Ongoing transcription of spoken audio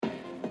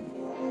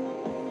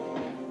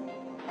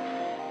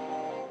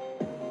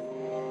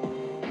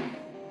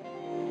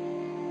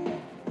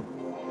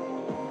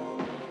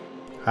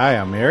Hi,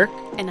 I'm Eric.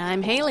 And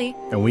I'm Haley.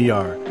 And we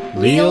are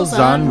Reels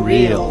on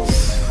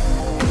Reels.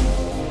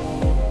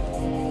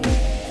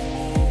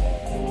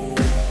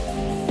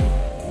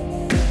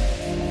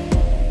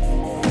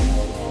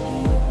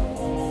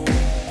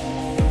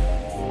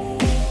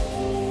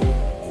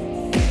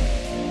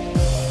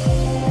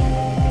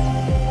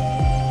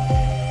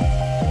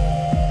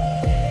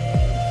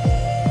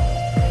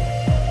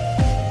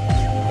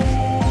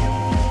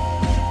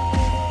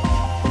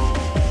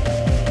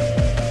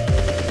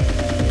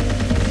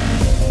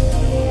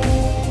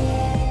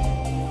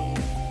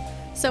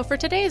 So for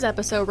today's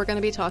episode, we're going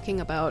to be talking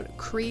about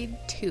Creed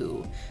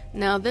 2.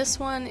 Now, this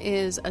one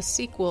is a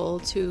sequel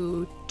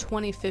to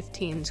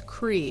 2015's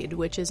Creed,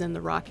 which is in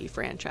the Rocky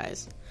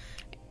franchise.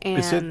 And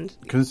is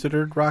it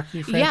considered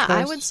Rocky franchise? Yeah,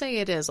 I would say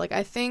it is. Like,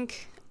 I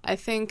think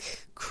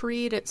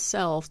Creed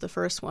itself, the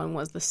first one,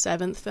 was the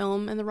 7th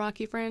film in the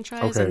Rocky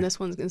franchise, Okay. and this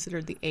one's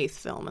considered the 8th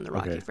film in the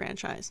Rocky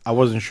franchise. I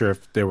wasn't sure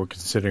if they were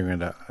considering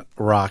it a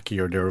Rocky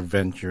or they were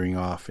venturing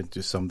off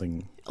into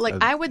something. Like,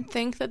 I would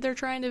think that they're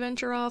trying to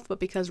venture off, but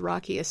because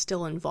Rocky is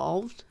still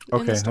involved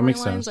in Okay, the that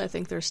makes sense. storylines, I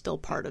think they're still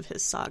part of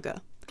his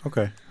saga.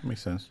 Okay, that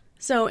makes sense.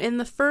 So in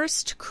the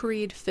first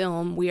Creed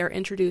film, we are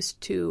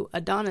introduced to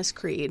Adonis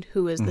Creed,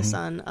 who is the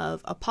son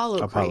of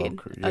Apollo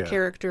Creed, yeah. a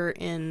character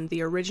in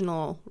the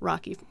original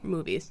Rocky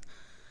movies.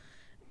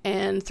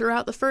 And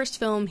throughout the first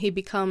film, he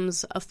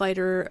becomes a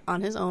fighter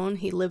on his own.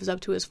 He lives up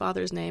to his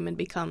father's name and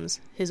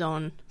becomes his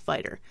own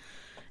fighter.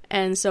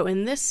 And so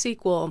in this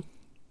sequel,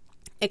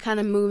 it kind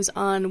of moves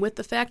on with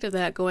the fact of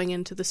that going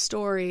into the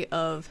story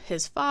of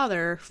his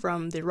father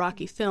from the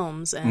Rocky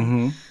films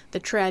and the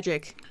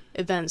tragic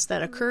events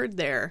that occurred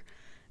there.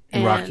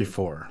 In Rocky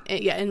IV.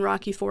 Yeah, in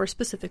Rocky IV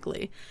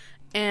specifically.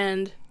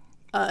 And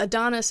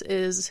Adonis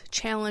is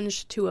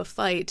challenged to a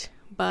fight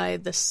by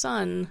the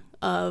son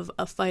of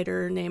a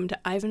fighter named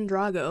Ivan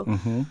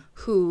Drago,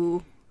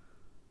 who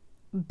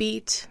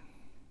beat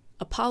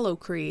Apollo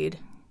Creed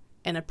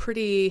in a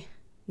pretty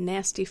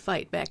nasty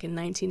fight back in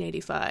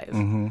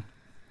 1985.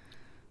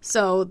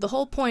 So the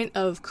whole point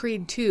of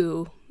Creed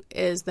 2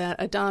 is that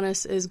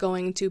Adonis is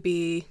going to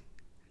be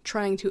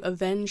trying to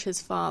avenge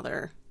his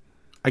father.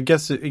 I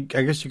guess you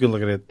can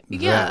look at it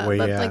that way.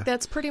 But Yeah, like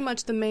that's pretty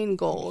much the main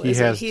goal. he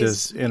has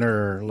this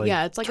inner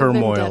it's like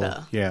turmoil. a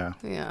vendetta.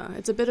 Yeah,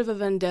 It's a bit of a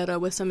vendetta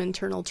with some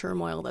internal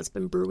turmoil that's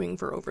been brewing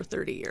for over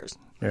 30 years.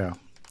 yeah.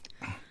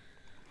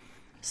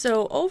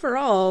 So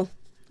overall,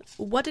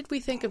 what did we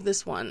think of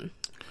this one?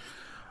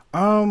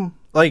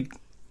 Like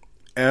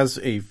as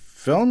a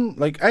film,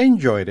 like I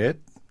enjoyed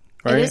it.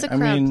 Right? It is a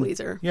crowd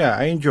pleaser. Yeah,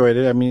 I enjoyed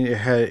it. I mean, it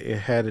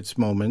had its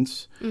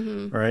moments,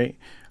 right?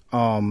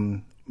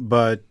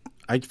 But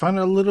I found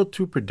it a little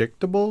too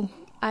predictable.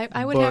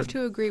 I would have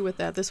to agree with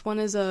that. This one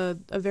is a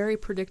very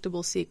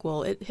predictable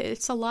sequel. It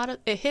hits a lot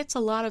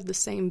of the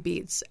same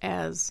beats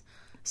as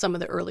some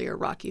of the earlier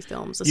Rocky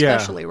films,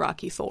 especially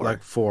Rocky IV.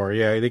 Like 4,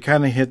 yeah. They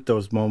kind of hit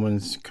those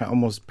moments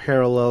almost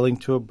paralleling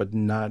to it, but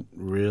not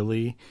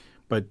really.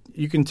 But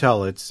you can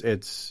tell it's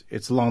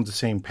along the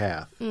same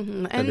path.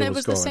 And it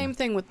was the same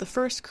thing with the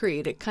first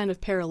Creed. It kind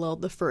of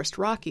paralleled the first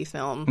Rocky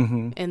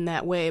film in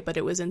that way, but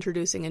it was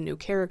introducing a new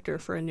character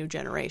for a new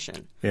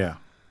generation. Yeah.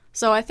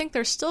 So I think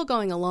they're still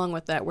going along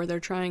with that, where they're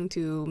trying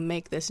to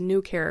make this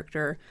new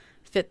character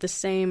fit the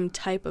same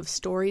type of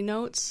story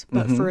notes,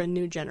 but for a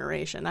new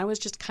generation. I was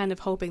just kind of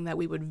hoping that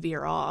we would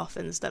veer off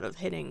instead of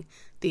hitting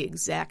the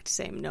exact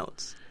same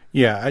notes.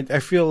 Yeah, I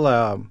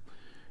feel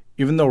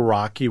even though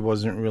Rocky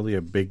wasn't really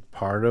a big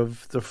part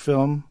of the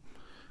film,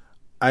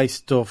 I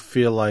still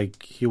feel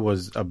like he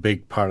was a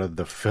big part of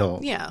the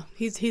film. Yeah,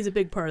 he's a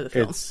big part of the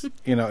film. It's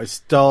it's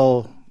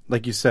still,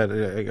 like you said,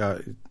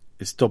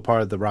 it's still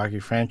part of the Rocky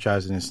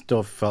franchise, and it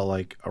still felt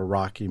like a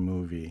Rocky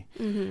movie.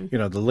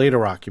 The later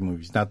Rocky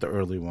movies, not the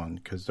early one,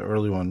 because the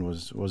early one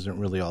wasn't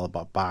really all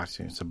about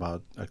boxing. It's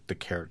about the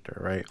character,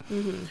 right?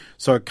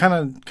 So it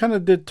kind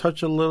of did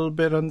touch a little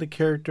bit on the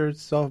character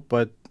itself,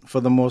 but for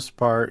the most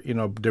part,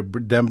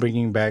 them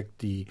bringing back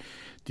the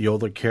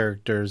older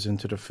characters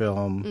into the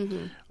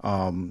film,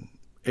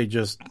 it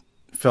just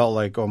felt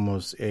like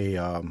almost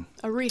a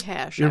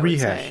rehash. A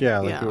rehash, yeah,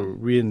 like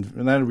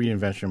not a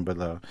reinvention,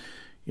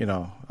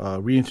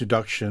 but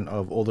reintroduction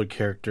of older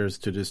characters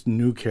to this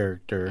new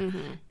character,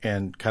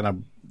 and kind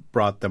of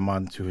brought them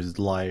onto his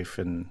life,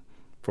 and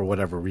for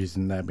whatever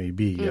reason that may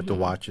be, you have to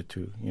watch it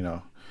to.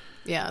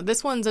 Yeah,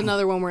 this one's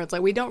another one where it's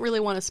like we don't really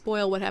want to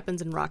spoil what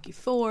happens in Rocky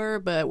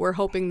IV, but we're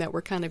hoping that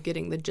we're kind of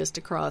getting the gist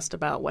across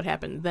about what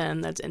happened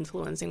then that's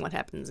influencing what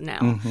happens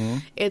now.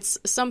 It's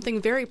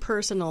something very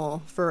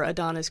personal for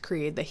Adonis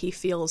Creed that he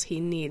feels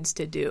he needs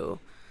to do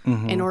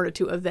in order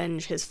to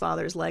avenge his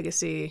father's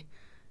legacy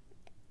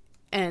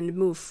and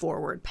move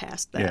forward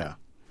past that. Yeah.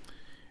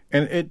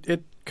 And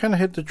it kind of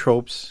hit the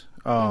tropes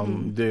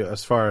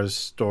as far as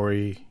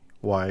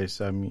story-wise.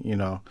 I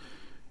mean,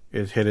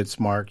 it hit its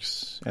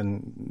marks,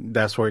 and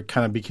that's where it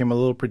kind of became a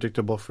little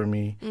predictable for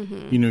me.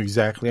 You knew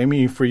exactly. I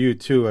mean, for you,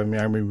 too. I mean,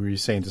 I remember you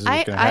saying this is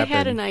what's going to happen. I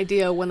had an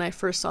idea when I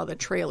first saw the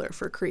trailer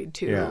for Creed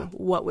 2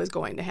 what was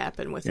going to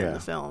happen within the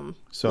film,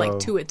 like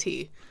to a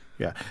T.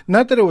 Yeah.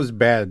 Not that it was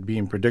bad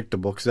being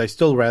predictable, because I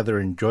still rather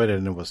enjoyed it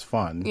and it was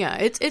fun. Yeah,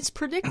 it's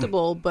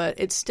predictable, but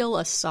it's still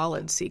a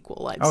solid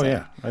sequel, I'd Oh, say.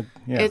 yeah.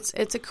 Yeah.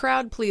 It's a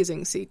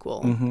crowd-pleasing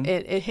sequel.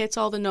 It hits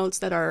all the notes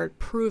that are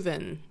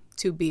proven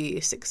to be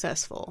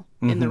successful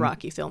in the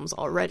Rocky films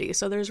already,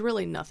 so there's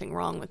really nothing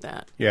wrong with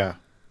that. Yeah.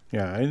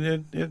 Yeah.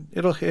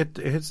 It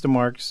hits the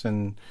marks,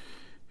 and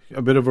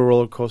a bit of a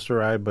roller coaster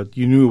ride, but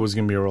you knew it was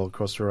going to be a roller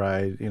coaster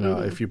ride,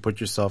 if you put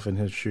yourself in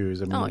his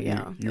shoes. I mean,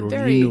 you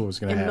knew it was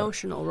going to happen.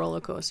 Emotional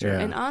roller coaster. Yeah.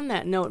 And on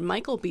that note,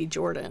 Michael B.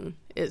 Jordan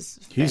is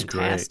He's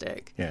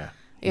fantastic. great.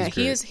 Yeah.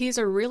 He's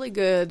a really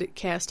good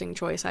casting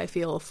choice, I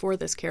feel, for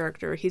this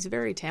character. He's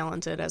very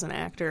talented as an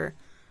actor,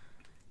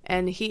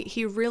 and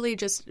he really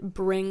just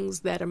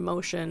brings that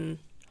emotion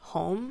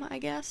home, I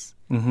guess.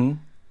 Mm-hmm.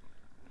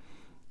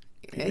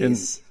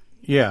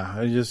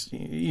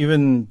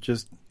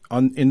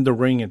 In the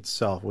ring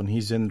itself, when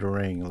he's in the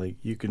ring, like,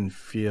 you can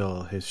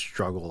feel his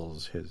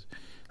struggles.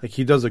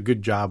 He does a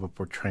good job of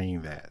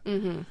portraying that.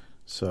 Mm-hmm.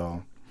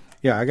 So,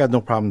 yeah, I got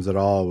no problems at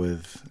all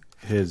with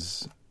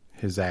his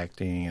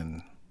acting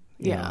and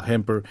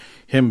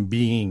him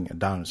being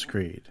Adonis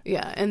Creed.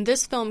 Yeah, and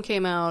this film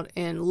came out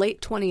in late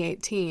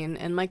 2018,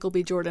 and Michael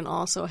B. Jordan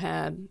also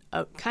had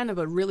a kind of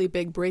a really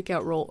big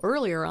breakout role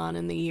earlier on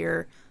in the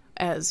year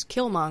as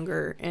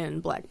Killmonger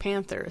in Black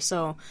Panther.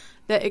 So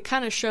that it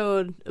kind of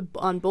showed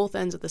on both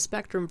ends of the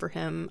spectrum for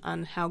him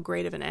on how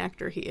great of an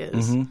actor he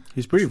is. Mm-hmm.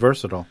 He's pretty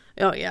versatile.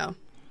 Oh, yeah.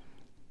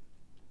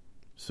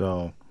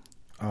 So,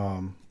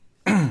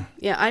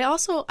 yeah,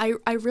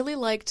 I really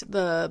liked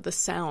the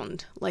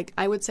sound. Like,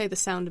 I would say the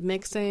sound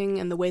mixing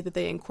and the way that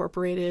they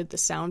incorporated the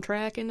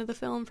soundtrack into the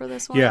film for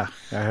this one. Yeah,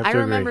 I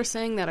remember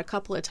saying that a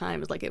couple of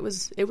times. Like, it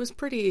was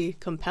pretty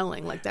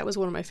compelling. Like, that was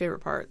one of my favorite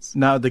parts.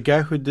 Now, the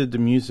guy who did the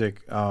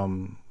music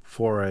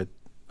for it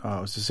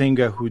was the same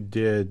guy who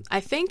did... I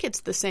think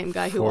it's the same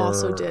guy who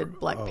also did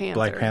Black Panther.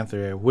 Black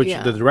Panther, which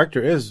the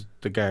director is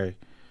the guy...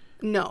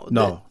 No,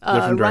 different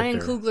director. Ryan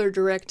Coogler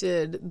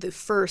directed the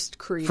first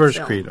Creed film.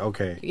 Creed,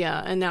 okay. Yeah,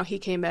 and now he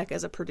came back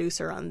as a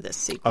producer on this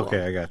sequel.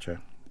 Okay, I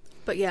gotcha.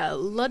 But yeah,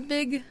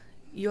 Ludwig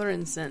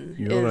Göransson.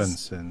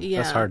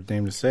 That's a hard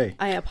name to say.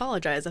 I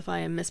apologize if I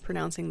am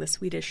mispronouncing the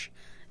Swedish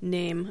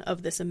name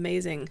of this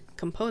amazing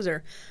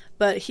composer.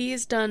 But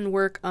he's done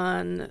work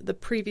on the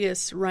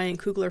previous Ryan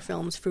Coogler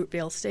films,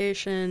 Fruitvale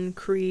Station,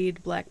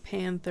 Creed, Black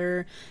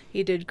Panther.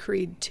 He did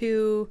Creed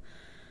 2.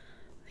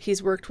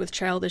 He's worked with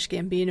Childish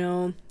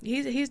Gambino.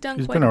 He's done quite a bit.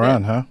 He's been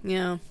around, huh?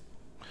 Yeah.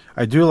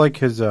 I do like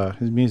his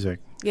music.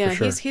 Yeah, for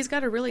sure. he's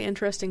got a really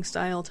interesting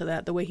style to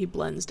that, the way he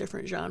blends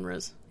different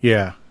genres.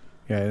 Yeah.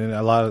 Yeah, and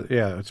a lot of,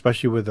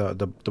 especially with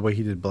the way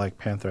he did Black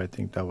Panther, I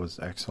think that was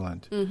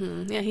excellent.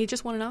 Mm-hmm. Yeah, he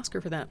just won an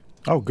Oscar for that.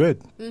 Oh,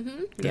 good.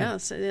 Mm-hmm.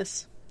 Yes, it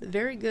is.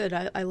 Very good.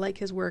 I like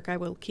his work. I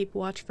will keep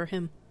watch for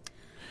him.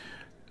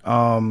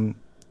 Now,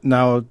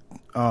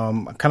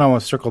 I kind of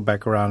want to circle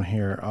back around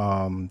here,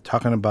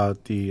 talking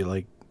about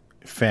the,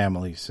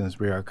 family, since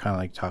we are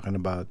kind of talking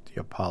about the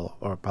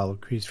Apollo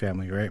Creed's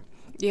family, right?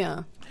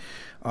 Yeah.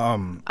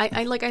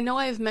 I know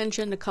I've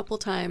mentioned a couple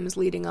times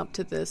leading up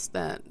to this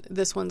that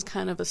this one's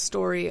kind of a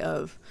story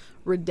of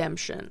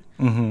redemption.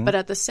 Mm-hmm. But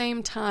at the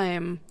same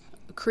time,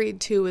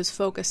 Creed 2 is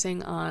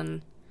focusing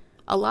on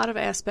a lot of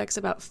aspects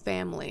about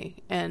family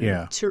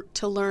and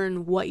to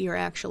learn what you're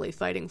actually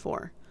fighting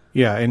for.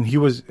 Yeah, and he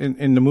was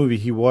in the movie.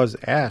 He was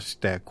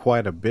asked that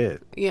quite a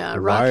bit. Yeah,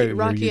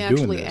 Rocky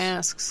actually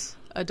asks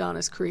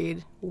Adonis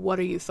Creed, "What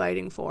are you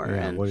fighting for?"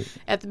 Yeah, and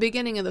at the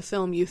beginning of the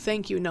film, you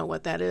think you know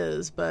what that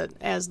is, but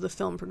as the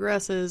film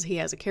progresses, he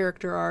has a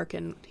character arc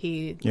and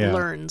he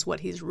learns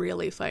what he's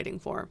really fighting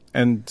for.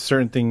 And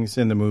certain things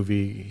in the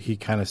movie, he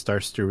kind of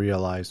starts to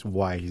realize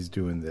why he's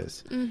doing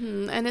this.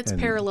 Mm-hmm. And it's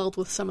paralleled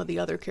with some of the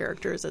other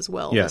characters as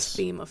well. Yes. This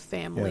theme of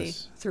family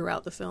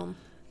throughout the film.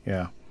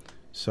 Yeah.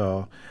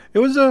 So it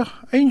was I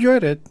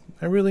enjoyed it.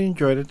 I really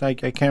enjoyed it. I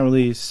can't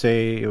really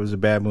say it was a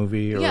bad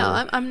movie.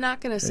 I'm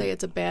not going to say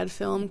it's a bad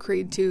film.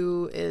 Creed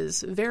 2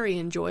 is very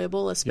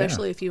enjoyable,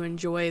 especially if you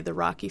enjoy the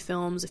Rocky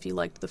films. If you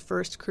liked the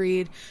first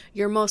Creed,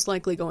 you're most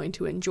likely going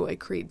to enjoy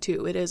Creed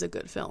 2. It is a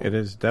good film. It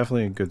is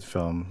definitely a good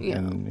film. Yeah.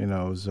 And,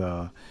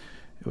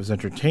 it was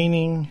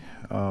entertaining.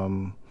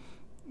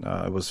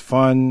 It was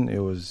fun. It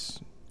was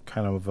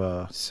kind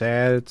of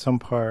sad at some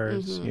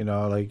parts.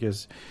 Mm-hmm.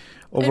 Just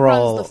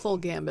overall. It runs the full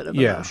gambit of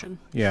emotion.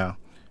 Yeah.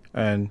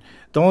 And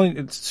the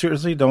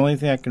only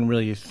thing I can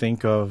really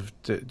think of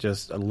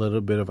just a little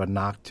bit of a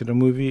knock to the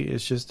movie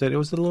is just that it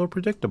was a little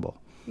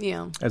predictable.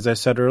 Yeah. As I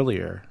said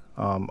earlier.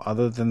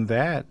 Other than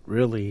that,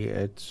 really,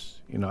 it's,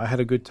 I had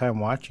a good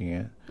time watching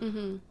it.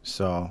 Mm-hmm.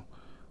 So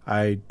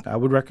I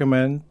would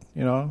recommend,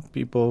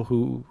 people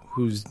who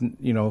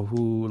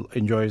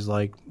enjoys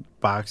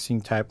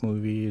boxing type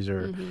movies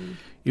or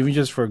even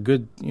just for a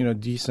good,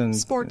 decent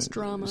sports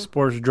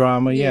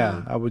drama.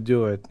 Yeah, I would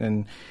do it.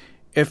 And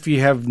if you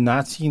have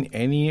not seen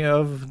any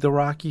of the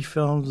Rocky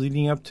films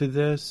leading up to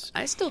this,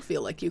 I still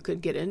feel like you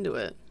could get into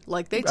it.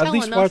 They tell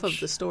enough of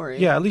the story.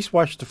 Yeah, at least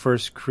watch the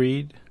first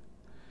Creed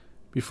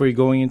before you're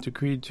going into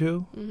Creed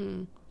 2.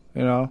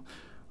 Mm-hmm.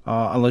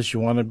 unless you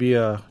want to be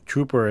a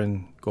trooper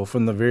and go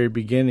from the very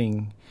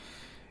beginning.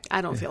 I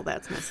don't feel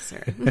that's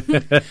necessary.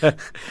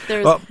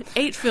 There's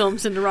 8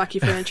 films in the Rocky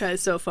franchise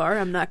so far.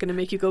 I'm not going to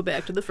make you go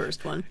back to the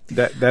first one.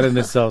 That in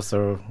itself is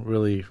a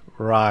really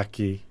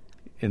rocky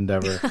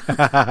endeavor.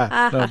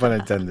 No pun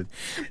intended.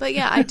 But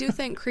yeah, I do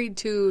think Creed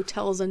 2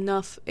 tells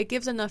enough. It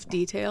gives enough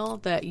detail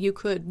that you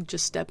could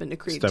just step into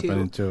Creed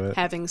 2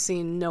 having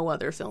seen no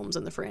other films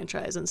in the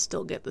franchise and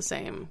still get the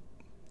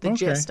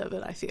gist of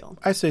it, I feel.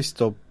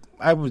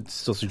 I would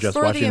still suggest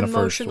watching the first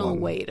one. For the emotional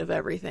weight of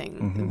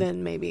everything,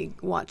 then maybe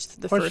watch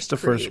the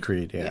first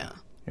Creed.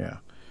 Yeah.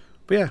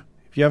 But yeah,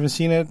 if you haven't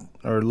seen it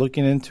or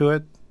looking into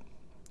it,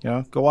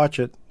 go watch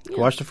it. Yeah.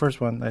 Go watch the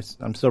first one.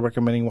 I'm still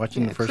recommending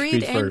watching the first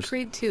Creed first. And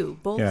Creed 2,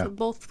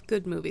 both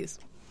good movies.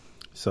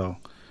 So,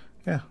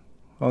 yeah.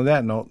 On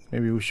that note,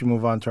 maybe we should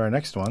move on to our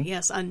next one.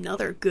 Yes,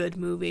 another good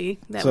movie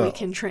that we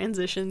can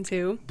transition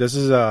to. This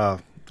is a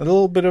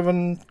little bit of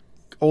an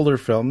older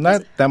film,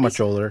 not that much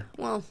older.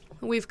 Well,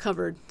 we've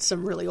covered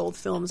some really old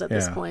films at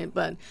this point,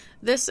 but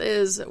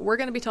we're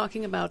going to be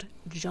talking about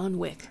John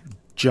Wick.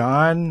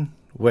 John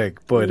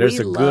Wick. Boy, there's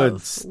a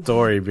good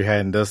story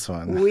behind this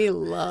one. We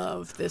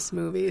love this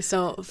movie.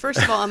 So,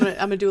 first of all, I'm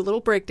gonna do a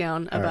little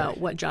breakdown about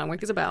what John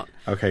Wick is about.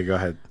 Okay, go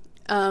ahead.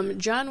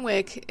 John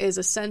Wick is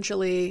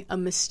essentially a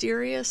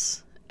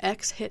mysterious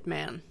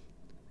ex-hitman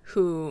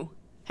who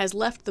has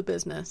left the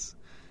business,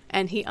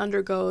 and he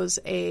undergoes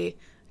a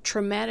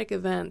traumatic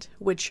event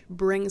which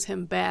brings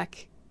him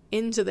back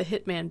into the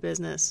hitman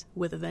business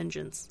with a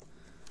vengeance.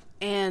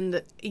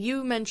 And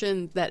you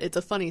mentioned that it's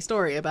a funny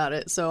story about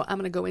it, so I'm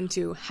going to go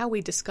into how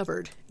we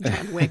discovered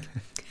John Wick.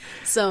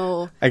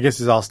 So I guess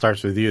it all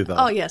starts with you, though.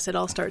 Oh, yes, it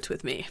all starts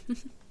with me.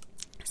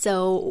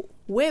 So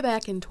way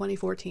back in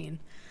 2014,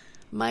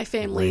 my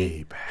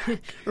family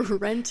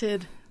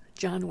rented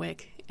John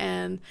Wick,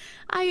 and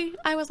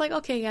I was like,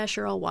 okay, yeah,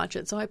 sure, I'll watch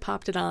it. So I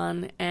popped it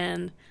on,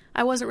 and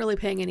I wasn't really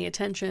paying any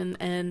attention,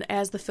 and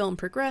as the film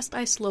progressed,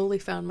 I slowly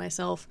found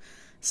myself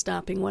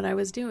stopping what I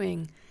was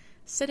doing,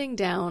 sitting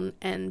down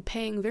and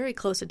paying very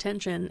close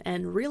attention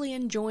and really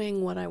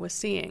enjoying what I was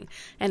seeing.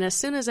 And as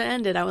soon as it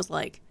ended, I was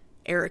like,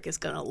 Eric is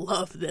going to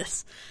love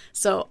this.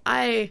 So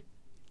I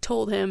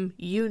told him,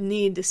 you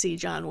need to see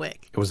John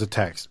Wick. It was a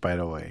text, by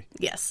the way.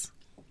 Yes.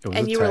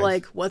 And you were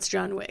like, what's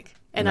John Wick?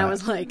 And I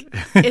was like,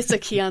 it's a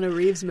Keanu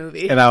Reeves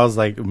movie. And I was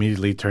like,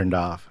 immediately turned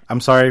off.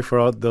 I'm sorry for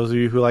all those of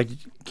you who like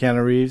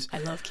Keanu Reeves. I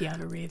love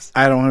Keanu Reeves.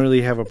 I don't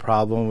really have a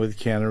problem with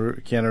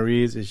Keanu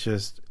Reeves. It's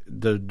just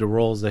the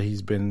roles that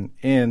he's been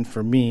in,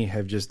 for me,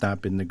 have just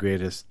not been the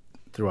greatest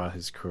throughout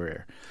his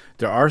career.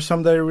 There are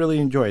some that I really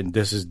enjoy, and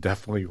this is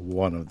definitely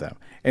one of them.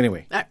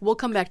 Anyway. We'll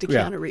come back to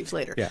Keanu Reeves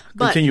later. Yeah,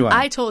 but continue on.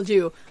 I told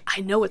you,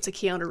 I know it's a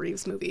Keanu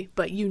Reeves movie,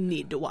 but you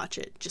need to watch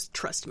it. Just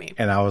trust me.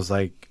 And I was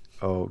like,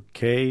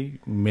 okay,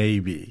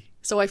 maybe.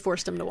 So I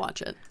forced him to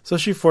watch it. So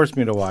she forced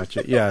me to watch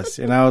it, yes.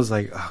 And I was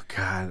like, oh,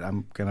 God,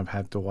 I'm going to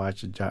have to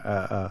watch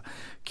a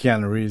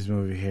Keanu Reeves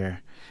movie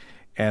here.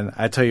 And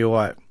I tell you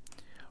what,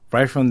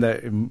 right from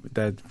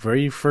that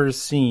very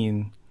first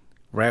scene,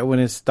 right when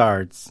it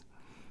starts,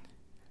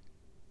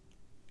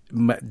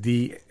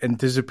 the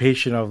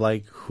anticipation of,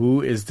 like,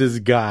 who is this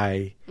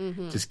guy,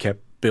 just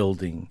kept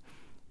building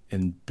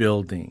and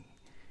building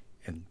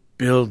and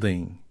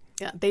building.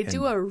 Yeah, they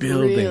do a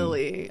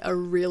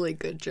really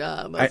good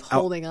job of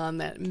holding on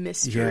that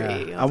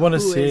mystery of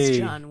who is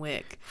John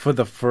Wick. For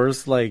the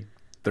first,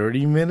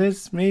 30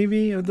 minutes,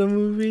 maybe, of the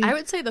movie? I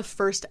would say the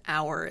first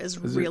hour is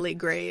really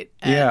great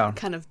at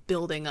kind of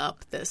building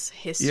up this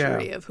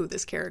history of who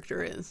this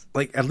character is.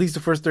 At least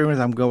the first 30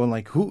 minutes, I'm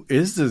going, who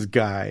is this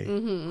guy?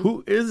 Mm-hmm.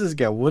 Who is this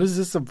guy? What is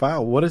this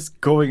about? What is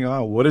going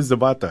on? What is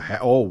about to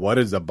what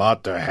is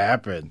about to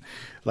happen?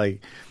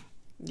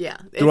 Yeah,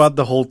 throughout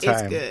the whole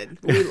time. It's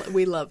good.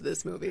 We love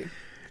this movie.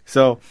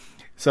 So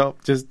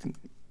just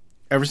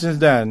ever since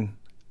then,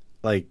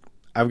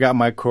 I've got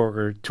my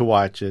coworker to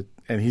watch it,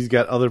 and he's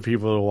got other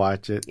people to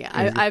watch it. Yeah,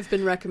 I've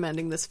been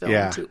recommending this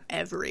film to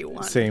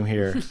everyone. Same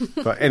here.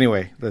 But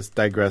anyway, let's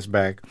digress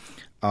back.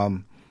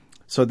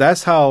 So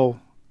that's how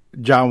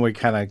John Wick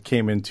kind of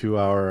came into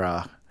our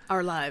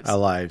lives. Our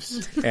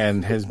lives,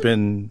 and has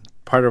been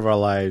part of our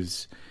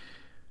lives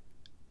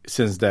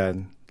since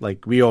then.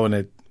 We own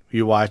it.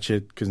 You watch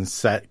it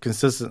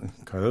consistently.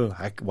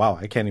 I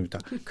can't even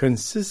talk.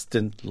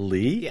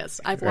 Consistently.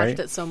 Yes, I've watched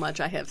it so much.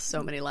 I have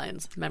so many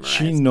lines memorized.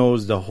 She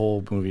knows the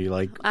whole movie,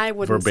 I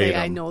wouldn't verbatim. say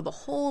I know the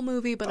whole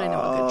movie, but I know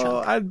a good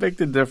chunk. I'd beg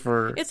to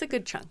differ. It's a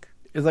good chunk.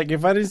 It's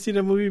if I didn't see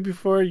the movie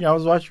before, I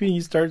was watching and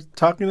you start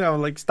talking, I was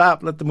like,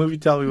 stop, let the movie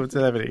tell me what's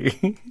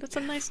happening. That's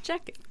a nice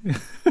jacket.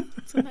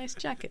 It's a nice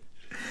jacket.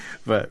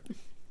 But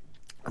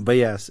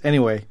yes,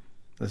 anyway,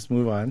 let's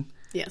move on.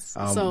 Yes.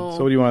 So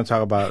what do you want to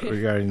talk about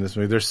regarding this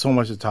movie? There's so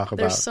much to talk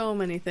about. There's so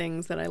many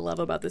things that I love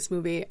about this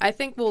movie. I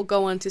think we'll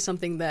go on to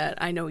something that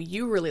I know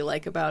you really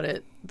like about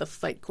it, the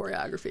fight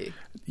choreography.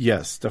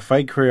 Yes, the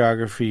fight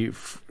choreography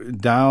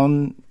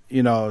down,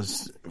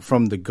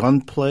 from the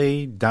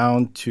gunplay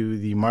down to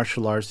the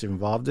martial arts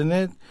involved in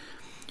it.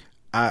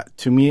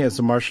 To me, as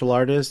a martial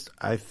artist,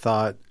 I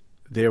thought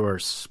they were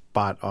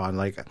spot on.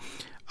 Like,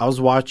 I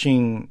was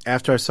watching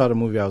after I saw the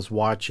movie. I was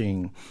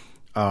watching,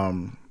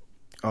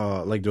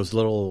 like those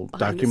little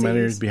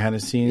documentaries behind the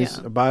scenes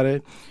about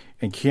it,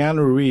 and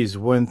Keanu Reeves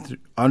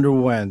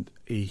underwent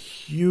a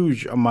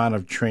huge amount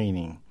of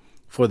training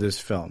for this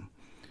film,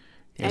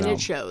 and it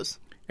shows.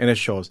 And it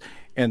shows.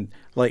 And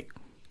like,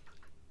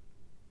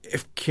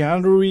 if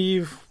Keanu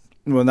Reeves,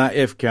 well, not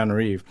if Keanu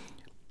Reeves.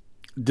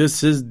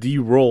 This is the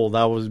role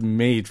that was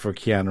made for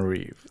Keanu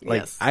Reeves.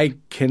 Like, yes. I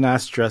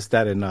cannot stress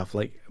that enough.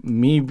 Like,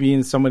 me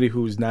being somebody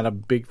who's not a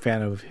big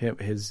fan of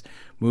his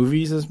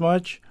movies as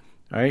much,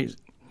 right?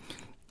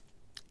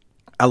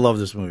 I love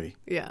this movie.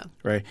 Yeah.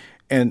 Right?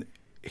 And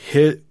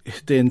the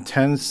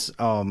intense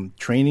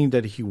training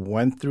that he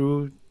went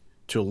through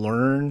to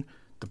learn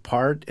the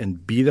part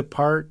and be the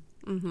part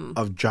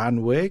of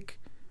John Wick,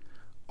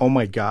 oh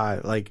my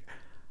God. Like,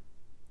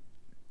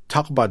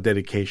 talk about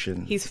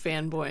dedication. He's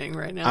fanboying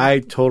right now. I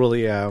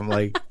totally am.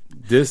 Like,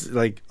 this,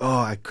 like, oh,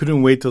 I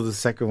couldn't wait till the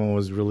second one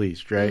was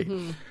released, right?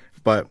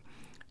 But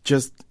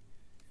just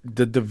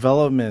the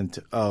development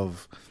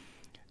of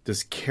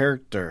this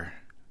character,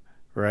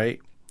 right,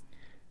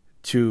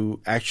 to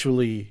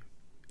actually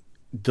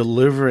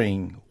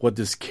delivering what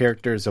this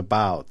character is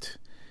about,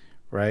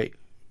 right?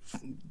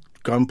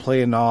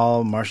 Gunplay and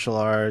all, martial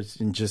arts,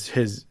 and just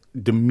his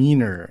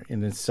demeanor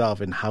in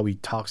itself and how he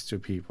talks to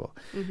people.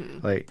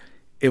 Like,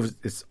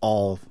 it's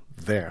all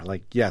there.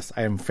 Like, yes,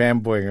 I am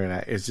fanboying right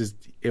now. It's just,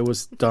 it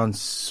was done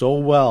so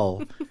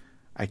well.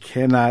 I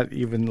cannot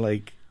even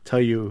like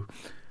tell you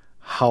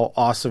how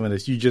awesome it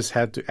is. You just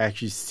had to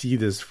actually see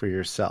this for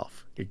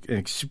yourself and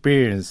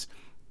experience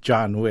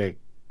John Wick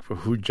for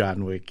who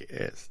John Wick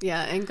is.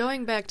 Yeah, and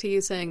going back to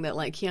you saying that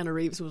like Keanu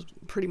Reeves was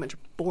pretty much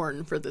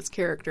born for this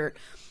character.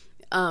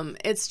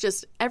 It's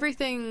just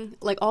everything,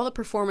 like all the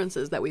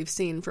performances that we've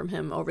seen from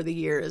him over the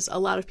years. A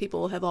lot of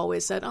people have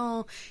always said,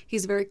 oh,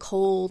 he's very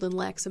cold and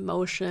lacks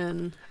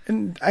emotion.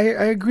 And I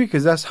agree,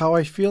 because that's how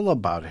I feel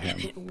about him.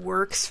 And it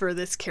works for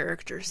this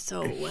character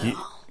so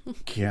well.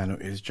 Keanu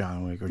is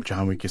John Wick, or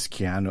John Wick is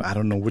Keanu. I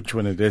don't know which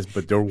one it is,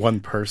 but they're one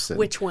person.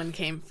 Which one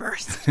came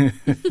first?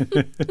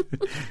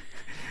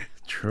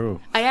 True.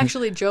 I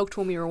actually joked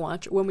when we were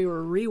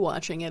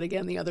rewatching it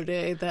again the other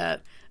day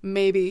that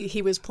maybe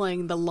he was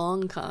playing the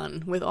long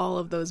con with all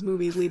of those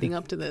movies leading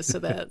up to this, so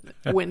that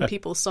when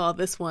people saw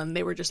this one,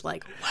 they were just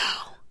like,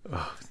 "Wow,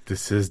 oh,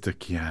 this is the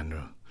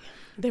Keanu."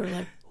 They were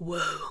like, "Whoa,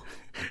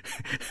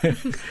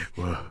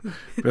 whoa,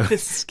 this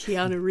is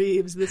Keanu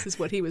Reeves. This is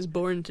what he was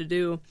born to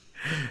do."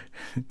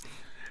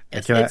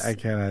 I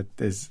cannot.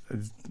 This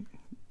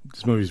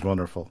movie's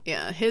wonderful.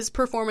 Yeah, his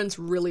performance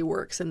really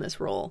works in this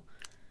role.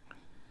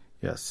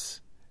 Yes,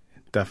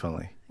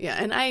 definitely. Yeah,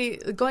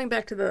 and going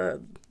back to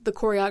the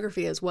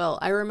choreography as well,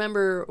 I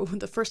remember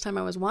the first time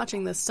I was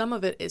watching this, some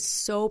of it is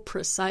so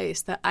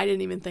precise that I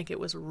didn't even think it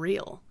was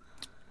real.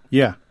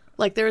 Yeah.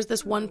 Like, there's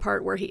this one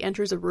part where he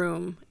enters a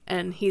room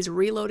and he's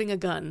reloading a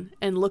gun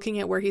and looking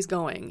at where he's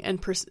going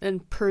and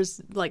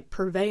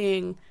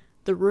purveying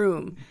the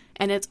room,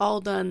 and it's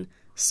all done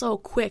so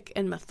quick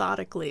and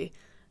methodically.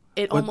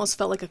 It almost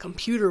felt like a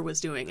computer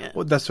was doing it.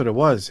 Well, that's what it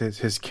was.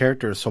 His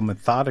character is so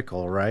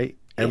methodical, right?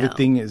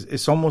 Everything is,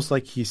 it's almost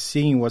like he's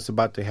seeing what's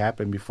about to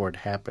happen before it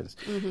happens.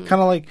 Kind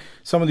of like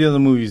some of the other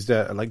movies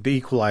that, like The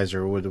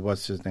Equalizer with,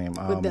 what's his name?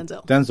 With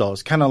Denzel. Denzel.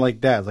 It's kind of like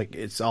that. Like,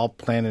 it's all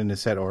planned in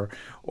his head. Or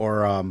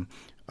Robert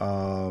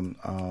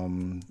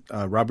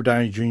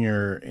Downey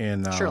Jr.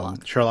 in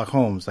Sherlock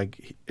Holmes.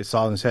 Like, it's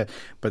all in his head.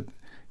 But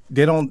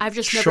they don't I've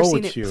just show never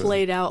seen it to it you.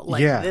 played out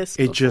like this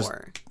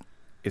before.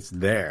 It's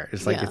there.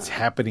 It's like it's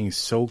happening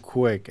so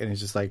quick. And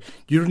it's just like,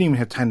 you don't even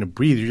have time to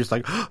breathe. You're just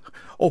like,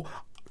 oh,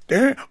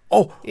 there.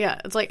 Oh.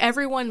 Yeah, it's like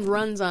everyone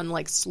runs on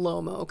like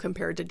slow-mo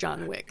compared to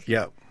John Wick.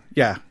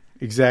 Yeah,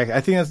 exactly. I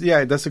think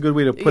that's a good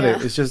way to put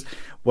it. It's just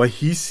what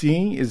he's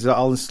seeing is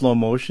all in slow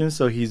motion,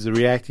 so he's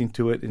reacting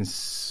to it in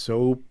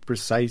so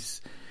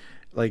precise,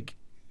 like,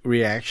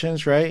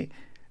 reactions, right?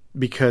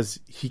 Because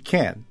he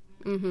can.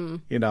 You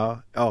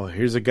know, oh,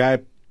 here's a guy,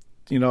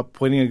 you know,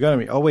 pointing a gun at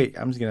me. Oh, wait,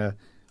 I'm just going to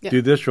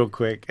do this real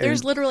quick. And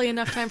there's literally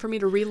enough time for me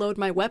to reload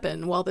my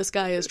weapon while this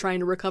guy is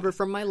trying to recover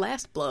from my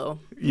last blow.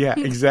 Yeah,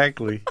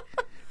 exactly.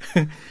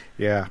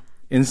 Yeah,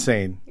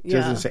 insane.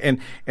 Just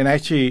insane. And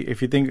actually,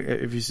 if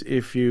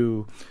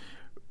you,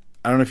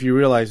 I don't know if you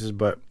realize this,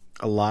 but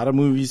a lot of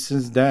movies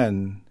since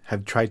then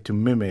have tried to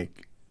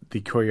mimic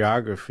the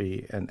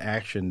choreography and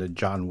action that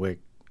John Wick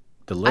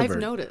delivered. I've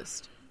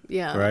noticed.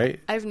 Yeah. Right?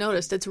 I've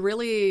noticed. It's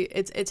really,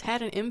 it's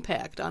had an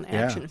impact on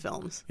action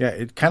films. Yeah,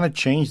 it kind of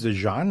changed the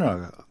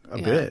genre a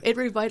bit. It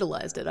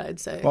revitalized it, I'd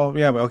say. Well,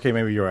 yeah, but okay,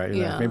 maybe you're right.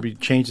 Yeah. Maybe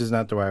change is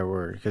not the right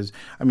word. Because,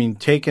 I mean,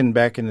 Taken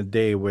back in the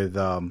day with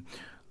Liam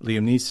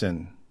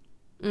Neeson,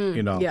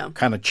 you know,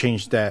 kind of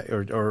changed that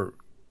or,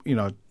 you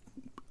know,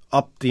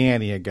 upped the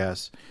ante, I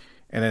guess.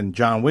 And then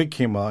John Wick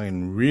came along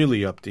and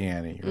really upped the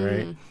ante,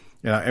 right? You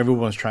know,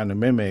 everyone's trying to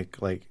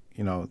mimic, like,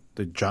 you know,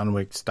 the John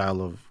Wick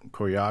style of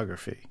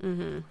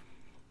choreography.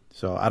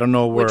 So I don't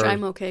know where which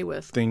I'm okay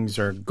with. things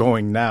are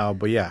going now,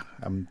 but yeah,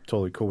 I'm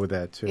totally cool with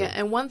that too. Yeah,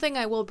 and one thing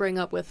I will bring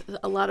up with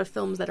a lot of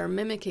films that are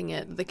mimicking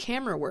it, the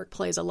camera work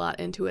plays a lot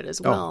into it as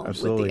well with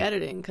absolutely. the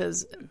editing,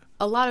 because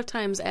a lot of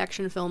times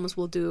action films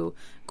will do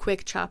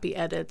quick, choppy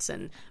edits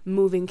and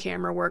moving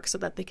camera work so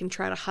that they can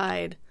try to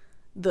hide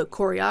the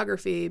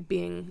choreography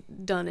being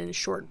done in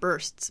short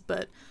bursts.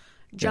 But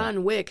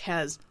John Wick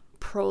has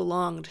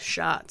prolonged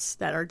shots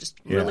that are just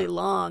really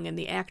long, and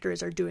the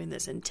actors are doing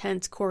this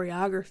intense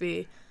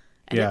choreography.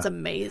 And it's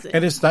amazing.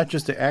 And it's not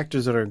just the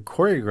actors that are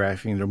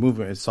choreographing their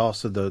movement. It's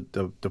also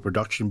the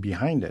production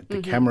behind it.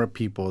 The camera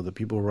people, the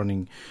people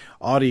running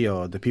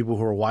audio, the people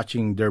who are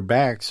watching their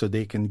back so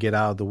they can get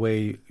out of the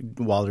way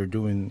while they're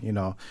doing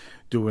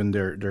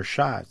their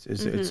shots.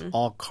 It's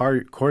all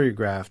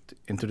choreographed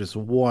into this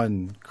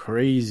one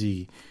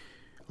crazy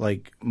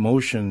like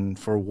motion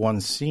for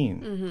one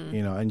scene.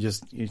 And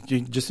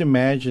just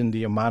imagine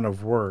the amount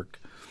of work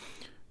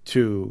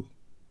to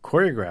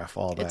choreograph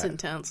all that. It's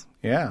intense.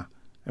 Yeah.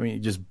 I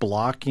mean, just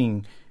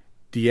blocking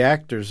the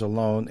actors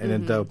alone, and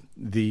then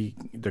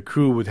the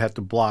crew would have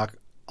to block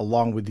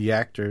along with the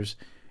actors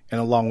and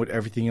along with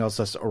everything else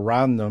that's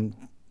around them,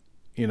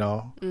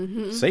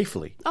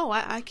 safely. Oh,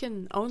 I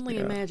can only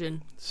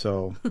imagine.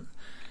 So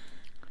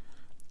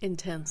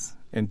intense,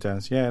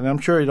 yeah. And I'm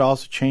sure it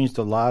also changed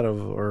a lot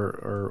of,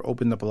 or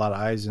opened up a lot of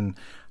eyes in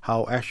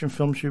how action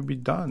films should be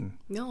done.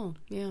 No,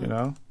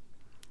 yeah.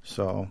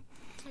 So.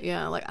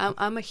 Yeah, like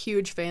I'm a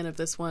huge fan of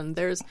this one.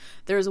 There's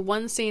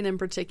one scene in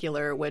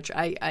particular which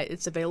I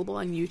it's available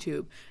on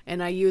YouTube,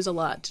 and I use a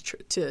lot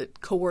to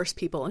coerce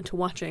people into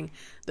watching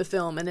the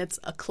film, and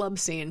it's a club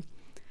scene.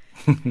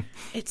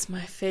 It's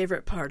my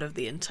favorite part of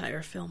the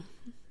entire film.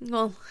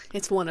 Well,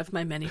 it's one of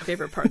my many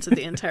favorite parts of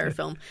the entire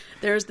film.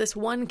 There's this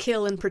one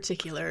kill in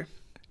particular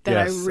that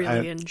I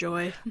really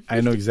enjoy.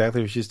 I know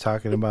exactly what she's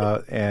talking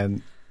about,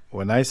 and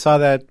when I saw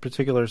that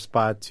particular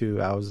spot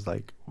too, I was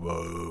like,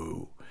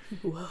 whoa.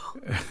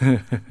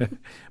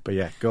 But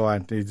yeah, go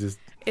on.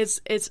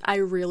 It's I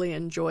really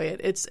enjoy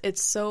it.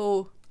 It's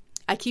so,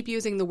 I keep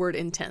using the word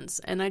intense,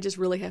 and I just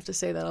really have to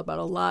say that about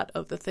a lot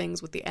of the things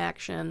with the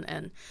action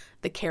and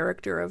the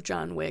character of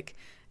John Wick,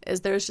 is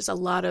there's just a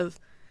lot of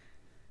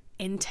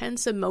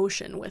intense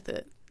emotion with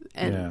it,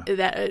 and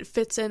that it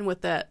fits in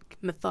with that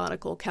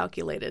methodical,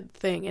 calculated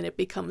thing, and it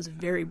becomes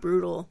very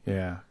brutal.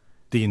 Yeah,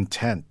 the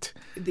intent,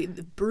 the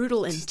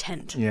brutal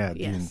intent. Yeah,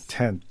 the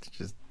intent.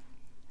 Just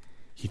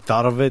he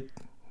thought of it.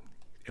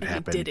 It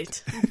happened. He did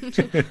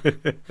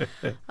it.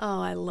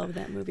 Oh, I love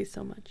that movie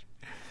so much.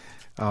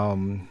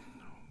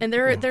 And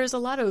there's a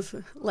lot of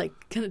like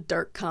kind of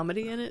dark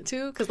comedy in it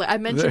too, because like I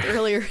mentioned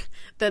earlier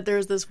that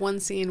there's this one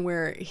scene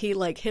where he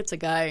like hits a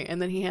guy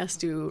and then he has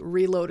to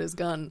reload his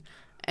gun,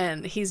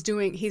 and he's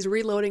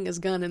reloading his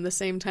gun in the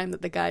same time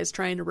that the guy's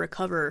trying to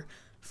recover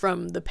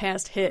from the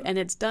past hit, and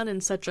it's done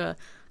in such a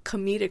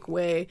comedic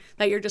way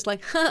that you're just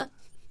like, huh.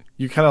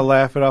 You kind of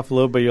laugh it off a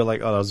little bit. You're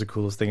like, oh, that was the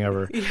coolest thing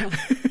ever. Yeah.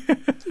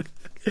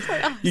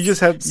 Like, oh, you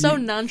just have so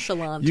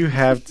nonchalant. You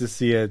have to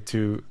see it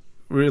to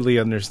really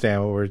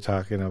understand what we're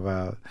talking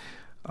about.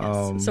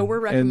 Yes. So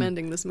we're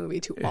recommending this movie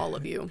to all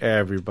of you,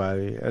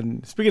 everybody.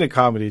 And speaking of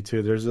comedy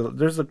too,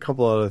 there's a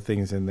couple other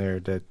things in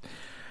there that,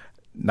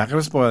 not going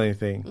to spoil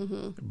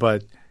anything,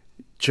 but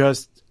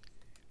just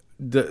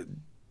the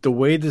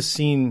way the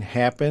scene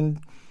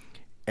happened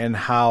and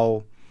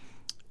how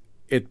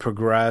it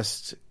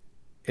progressed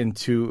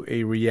into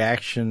a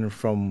reaction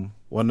from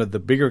one of the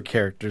bigger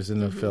characters in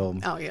the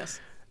film. Oh, yes.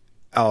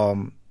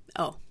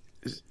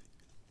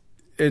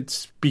 It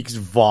speaks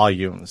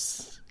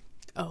volumes.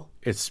 Oh.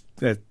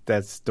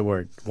 That's the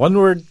word. One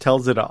word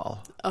tells it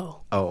all.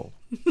 Oh.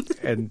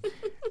 And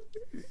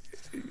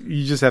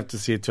you just have to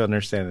see it to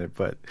understand it,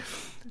 but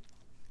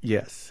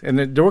yes. And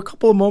there were a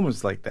couple of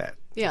moments like that.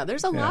 Yeah,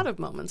 there's a lot of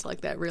moments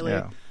like that, really.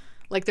 Yeah.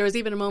 Like, there was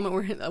even a moment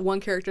where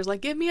one character's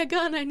like, give me a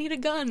gun, I need a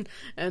gun.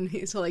 And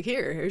he's like,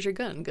 here's your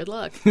gun, good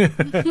luck.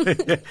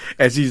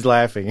 As he's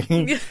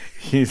laughing.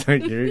 He's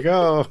like, here you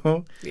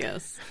go.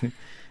 Yes.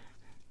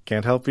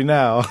 Can't help you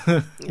now.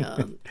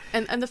 Yeah.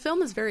 And the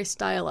film is very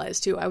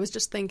stylized, too. I was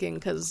just thinking,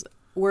 because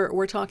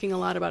we're talking a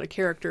lot about a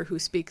character who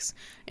speaks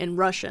in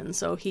Russian,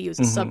 so he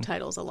uses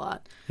subtitles a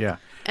lot. Yeah.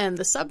 And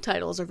the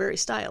subtitles are very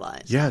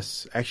stylized.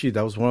 Yes. Actually,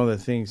 that was one of the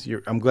things.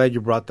 I'm glad you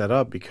brought that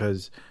up,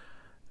 because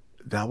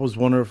that was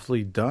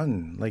wonderfully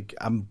done. Like,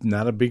 I'm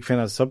not a big fan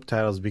of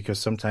subtitles because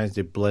sometimes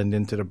they blend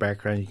into the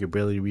background. You can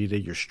barely read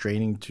it. You're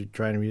straining to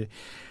try to read it.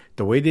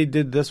 The way they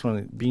did this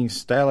one, being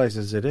stylized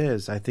as it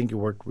is, I think it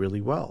worked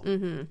really well.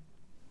 Mm-hmm.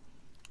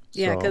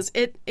 Yeah, because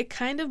it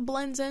kind of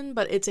blends in,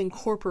 but it's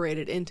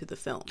incorporated into the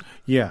film.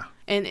 Yeah.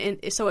 And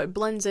so it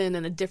blends in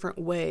a different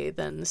way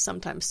than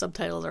sometimes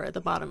subtitles are at the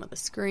bottom of the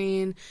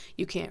screen.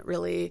 You can't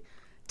really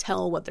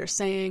tell what they're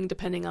saying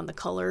depending on the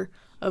color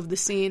of the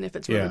scene. If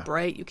it's really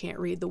bright, you can't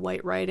read the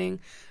white writing.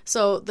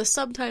 So the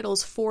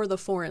subtitles for the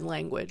foreign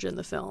language in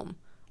the film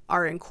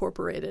are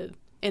incorporated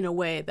in a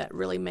way that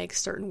really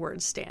makes certain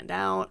words stand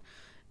out,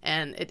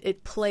 and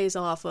it plays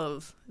off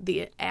of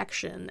the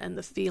action and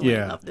the feeling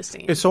of the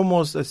scene. It's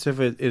almost as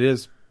if it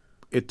is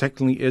it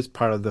technically is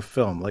part of the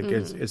film. Like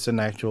it's an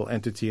actual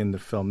entity in the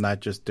film,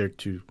 not just there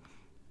to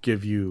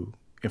give you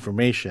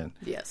information.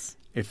 Yes.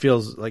 It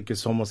feels like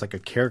it's almost like a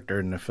character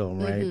in the film,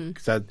 right?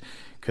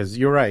 Because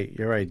you're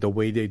right. The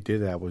way they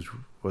did that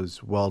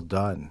was well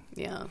done.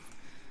 Yeah.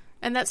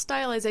 And that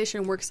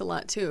stylization works a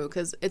lot too,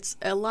 because it's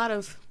a lot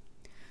of,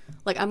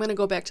 like, I'm going to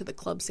go back to the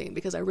club scene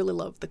because I really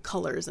love the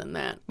colors in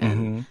that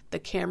and the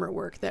camera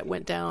work that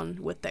went down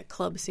with that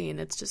club scene.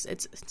 It's just,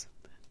 it's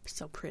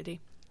so pretty.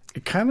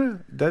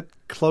 That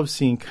club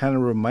scene kind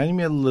of reminded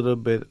me a little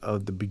bit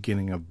of the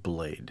beginning of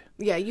Blade.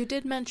 Yeah, you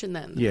did mention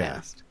that in the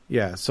past.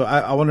 Yeah, so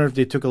I wonder if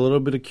they took a little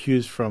bit of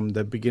cues from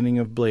the beginning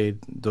of Blade.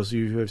 Those of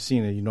you who have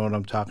seen it, you know what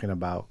I'm talking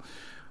about.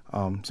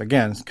 So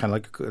again, it's kind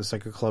of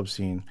like a club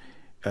scene.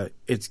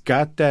 It's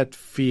got that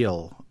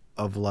feel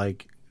of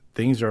like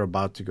things are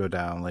about to go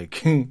down,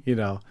 like and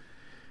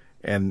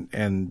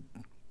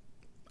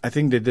I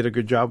think they did a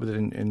good job with it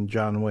in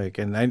John Wick.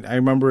 And I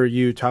remember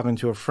you talking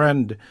to a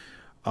friend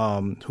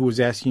who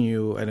was asking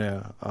you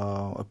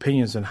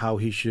opinions on how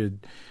he should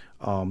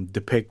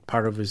depict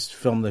part of his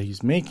film that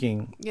he's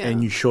making,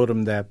 and you showed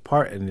him that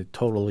part, and it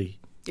totally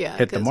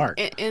hit the mark.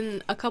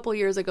 In a couple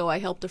years ago, I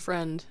helped a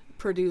friend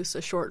produce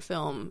a short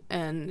film,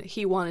 and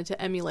he wanted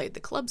to emulate the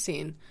club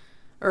scene.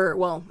 Or,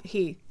 well,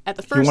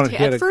 at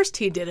first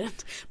he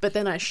didn't, but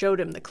then I showed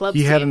him the club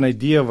scene. He had an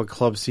idea of a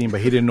club scene, but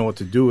he didn't know what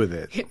to do with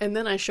it. And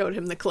then I showed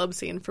him the club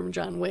scene from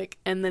John Wick,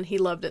 and then he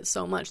loved it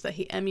so much that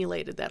he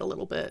emulated that a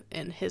little bit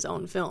in his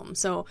own film.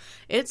 So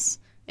it's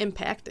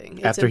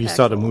impacting. After he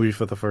saw the movie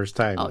for the first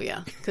time. Oh,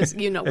 yeah, because,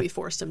 we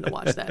forced him to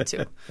watch that,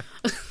 too.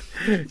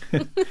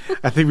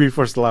 I think we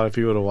forced a lot of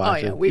people to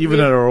watch it, even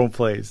at our own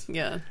place.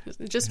 Yeah,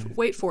 just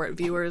wait for it,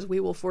 viewers.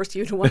 We will force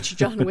you to watch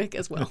John Wick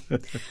as well.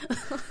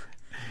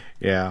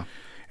 Yeah.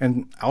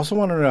 And I also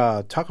wanted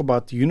to talk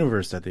about the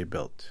universe that they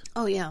built.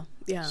 Oh, yeah.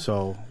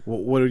 So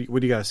what do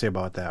you got to say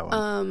about that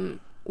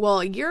one?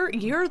 Well,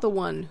 you're the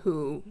one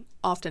who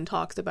often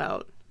talks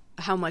about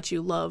how much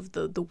you love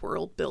the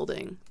world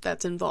building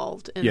that's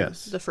involved in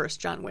the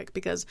first John Wick,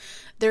 because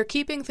they're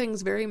keeping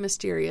things very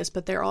mysterious,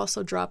 but they're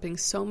also dropping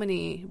so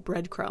many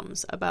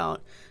breadcrumbs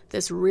about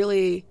this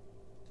really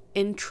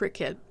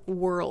intricate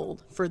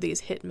world for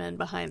these hitmen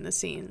behind the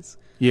scenes.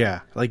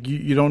 Yeah, like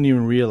you don't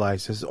even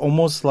realize. It's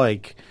almost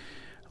like,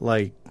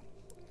 we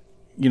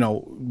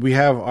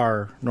have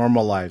our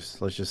normal lives,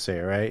 let's just say,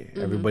 right?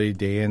 Mm-hmm. Everybody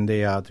day in,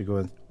 day out, to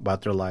go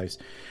about their lives.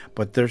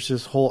 But there's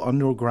this whole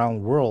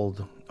underground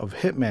world of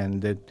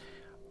hitmen that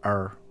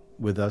are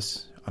with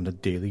us on a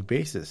daily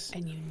basis.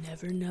 And you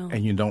never know.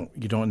 And you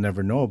don't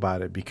never know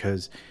about it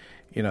because,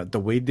 the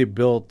way they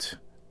built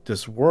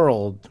this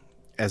world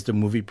as the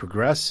movie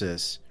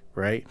progresses,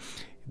 right?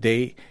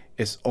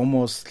 It's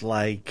almost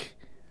like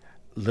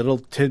little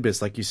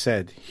tidbits, like you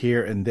said,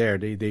 here and there.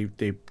 They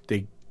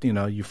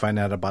you find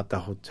out about the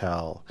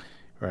hotel,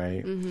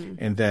 right? Mm-hmm.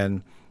 And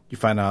then you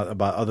find out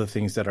about other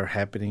things that are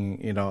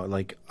happening,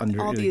 like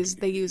under all these.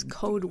 They use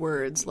code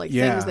words, like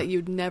things that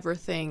you'd never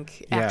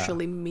think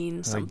actually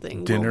mean something.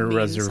 Like dinner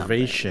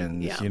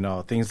reservations,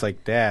 things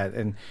like that.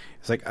 And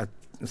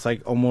it's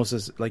like almost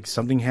as like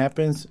something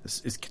happens,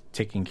 it's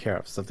taken care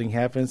of. Something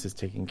happens, it's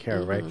taken care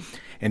of, right?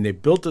 And they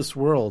built this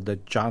world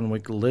that John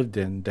Wick lived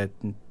in that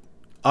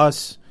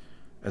us,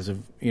 as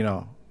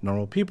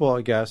normal people,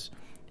 I guess,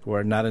 who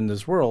are not in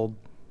this world,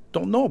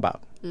 don't know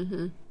about,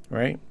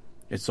 right?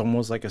 It's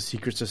almost like a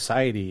secret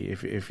society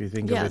if you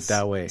think of it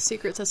that way.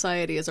 Secret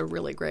society is a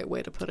really great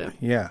way to put it.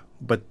 Yeah,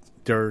 but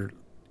they're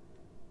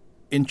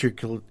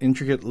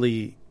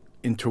intricately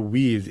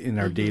interweaved in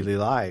our daily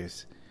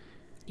lives.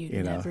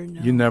 You never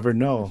know. You never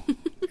know.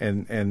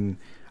 and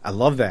I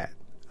love that.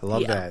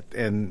 That.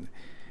 And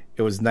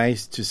it was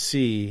nice to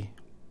see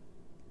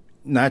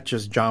not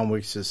just John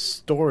Wick's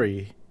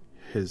story,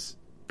 his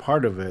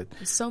part of it.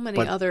 So many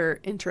other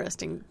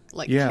interesting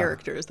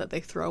characters that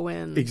they throw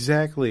in.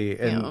 Exactly.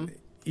 And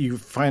you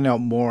find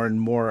out more and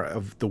more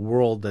of the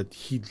world that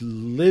he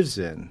lives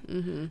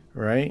in,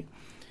 right?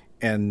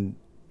 And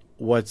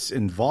what's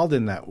involved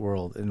in that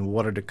world and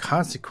what are the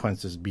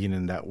consequences being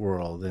in that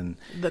world and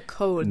the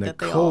code that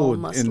they all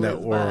must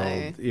live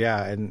by.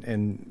 Yeah,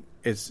 and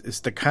it's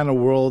the kind of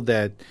world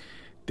that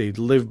they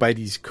live by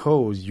these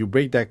codes. You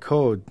break that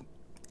code,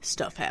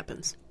 stuff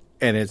happens.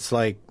 And it's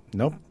like,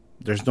 nope,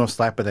 there's no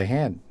slap of the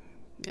hand.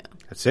 Yeah.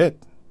 That's it.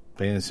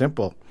 Plain and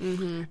simple.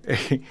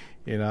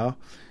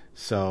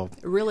 So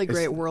really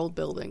great world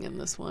building in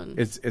this one.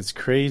 It's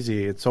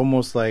crazy. It's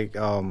almost like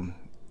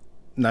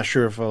not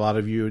sure if a lot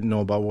of you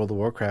know about World of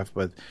Warcraft,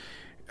 but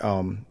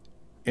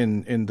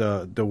in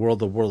the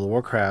world of World of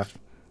Warcraft,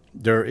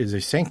 there is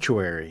a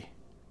sanctuary,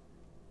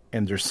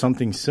 and there's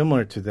something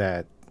similar to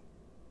that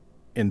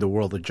in the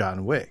world of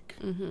John Wick.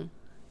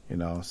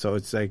 So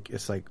it's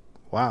like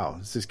wow,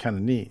 this is kind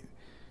of neat,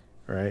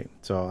 right?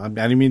 So I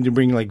didn't mean to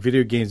bring like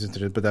video games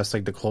into it, but that's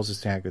like the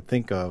closest thing I could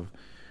think of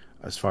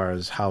as far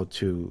as how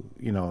to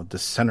the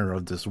center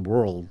of this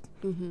world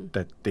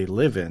that they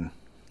live in.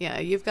 Yeah,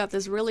 you've got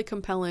this really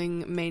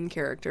compelling main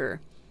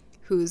character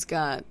who's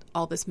got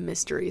all this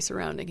mystery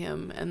surrounding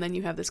him, and then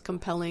you have this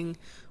compelling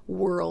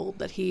world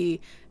that he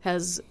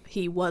was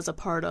a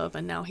part of,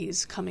 and now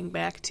he's coming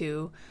back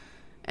to,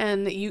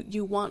 and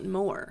you want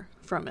more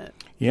from it.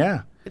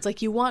 Yeah. It's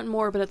like you want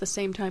more, but at the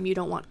same time you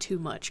don't want too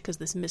much because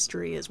this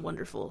mystery is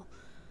wonderful.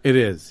 It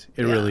is.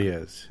 It really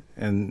is.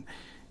 And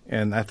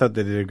I thought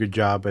they did a good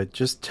job at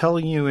just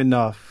telling you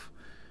enough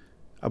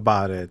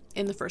about it.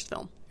 In the first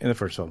film,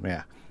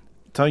 yeah.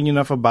 Telling you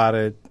enough about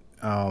it,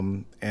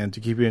 and to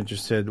keep you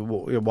interested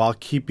while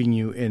keeping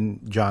you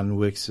in John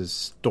Wick's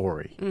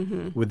story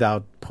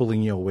without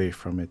pulling you away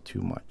from it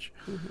too much.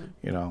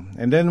 You know.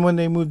 And then when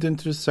they moved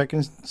into the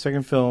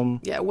second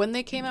film, when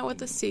they came out with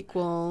the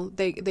sequel,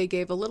 they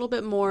gave a little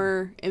bit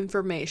more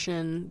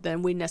information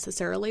than we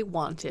necessarily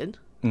wanted.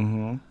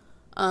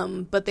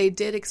 But they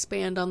did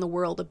expand on the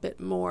world a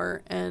bit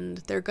more, and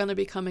they're going to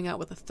be coming out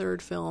with a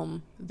third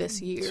film this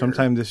year.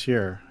 Sometime this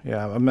year.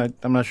 Yeah, I'm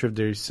not sure if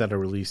they set a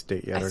release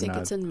date yet or not. I think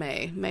it's in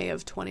May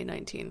of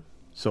 2019.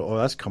 So,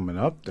 that's coming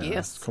up then.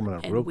 Yes. That's coming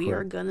up and real we quick.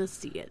 are going to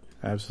see it.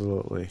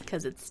 Absolutely.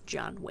 Because it's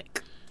John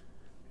Wick.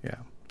 Yeah.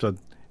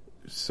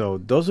 So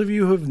those of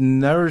you who have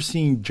never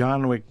seen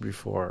John Wick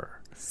before,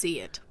 see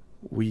it.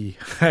 We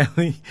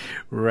highly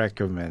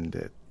recommend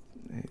it.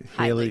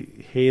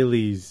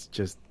 Haley's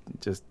just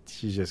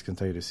she's just gonna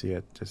tell you to see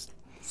it. Just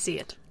see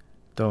it.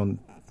 Don't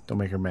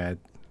make her mad.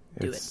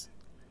 Do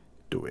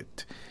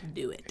it.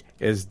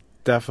 It's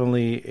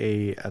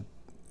definitely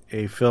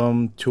a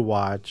film to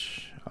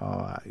watch.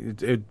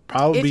 It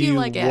probably if you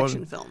like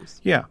action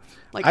films. Yeah.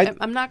 Like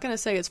I'm not going to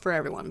say it's for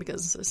everyone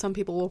because some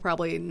people will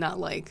probably not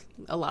like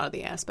a lot of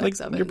the aspects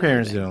of it. Your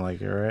parents didn't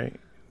like it, right?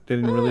 They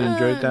didn't really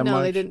enjoy it that much.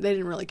 No, they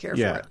didn't really care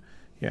for it.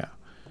 Yeah.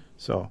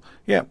 So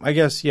I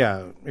guess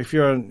if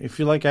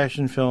you like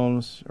action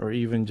films or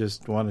even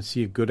just want to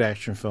see a good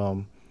action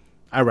film,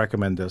 I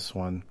recommend this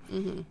one.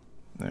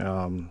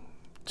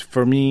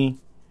 For me,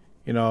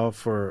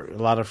 for a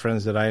lot of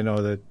friends that I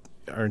know that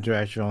are into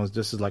action films,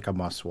 this is like a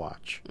must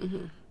watch.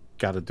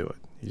 Got to do it.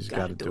 You just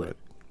got to do it.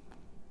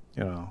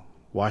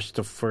 Watch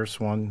the first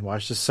one,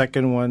 watch the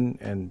second one,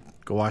 and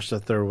go watch the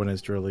third one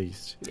as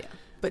released. Yeah,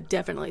 but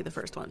definitely the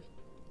first one.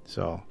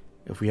 So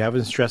if we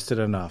haven't stressed it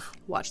enough,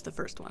 watch the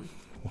first one.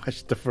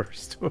 Watch the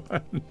first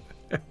one.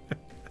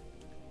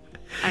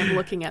 I'm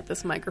looking at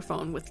this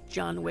microphone with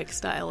John Wick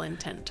style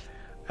intent.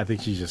 I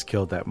think she just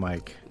killed that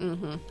mic.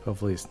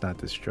 Hopefully it's not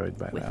destroyed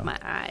by now. With my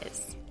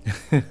eyes.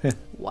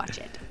 Watch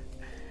it.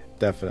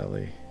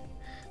 Definitely.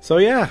 So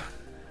yeah,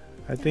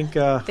 I think...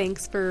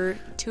 Thanks for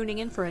tuning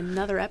in for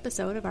another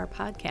episode of our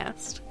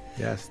podcast.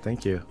 Yes,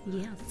 thank you.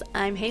 Yes,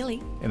 I'm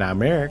Haley. And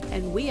I'm Eric.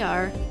 And we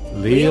are...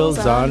 Reels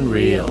on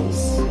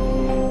Reels.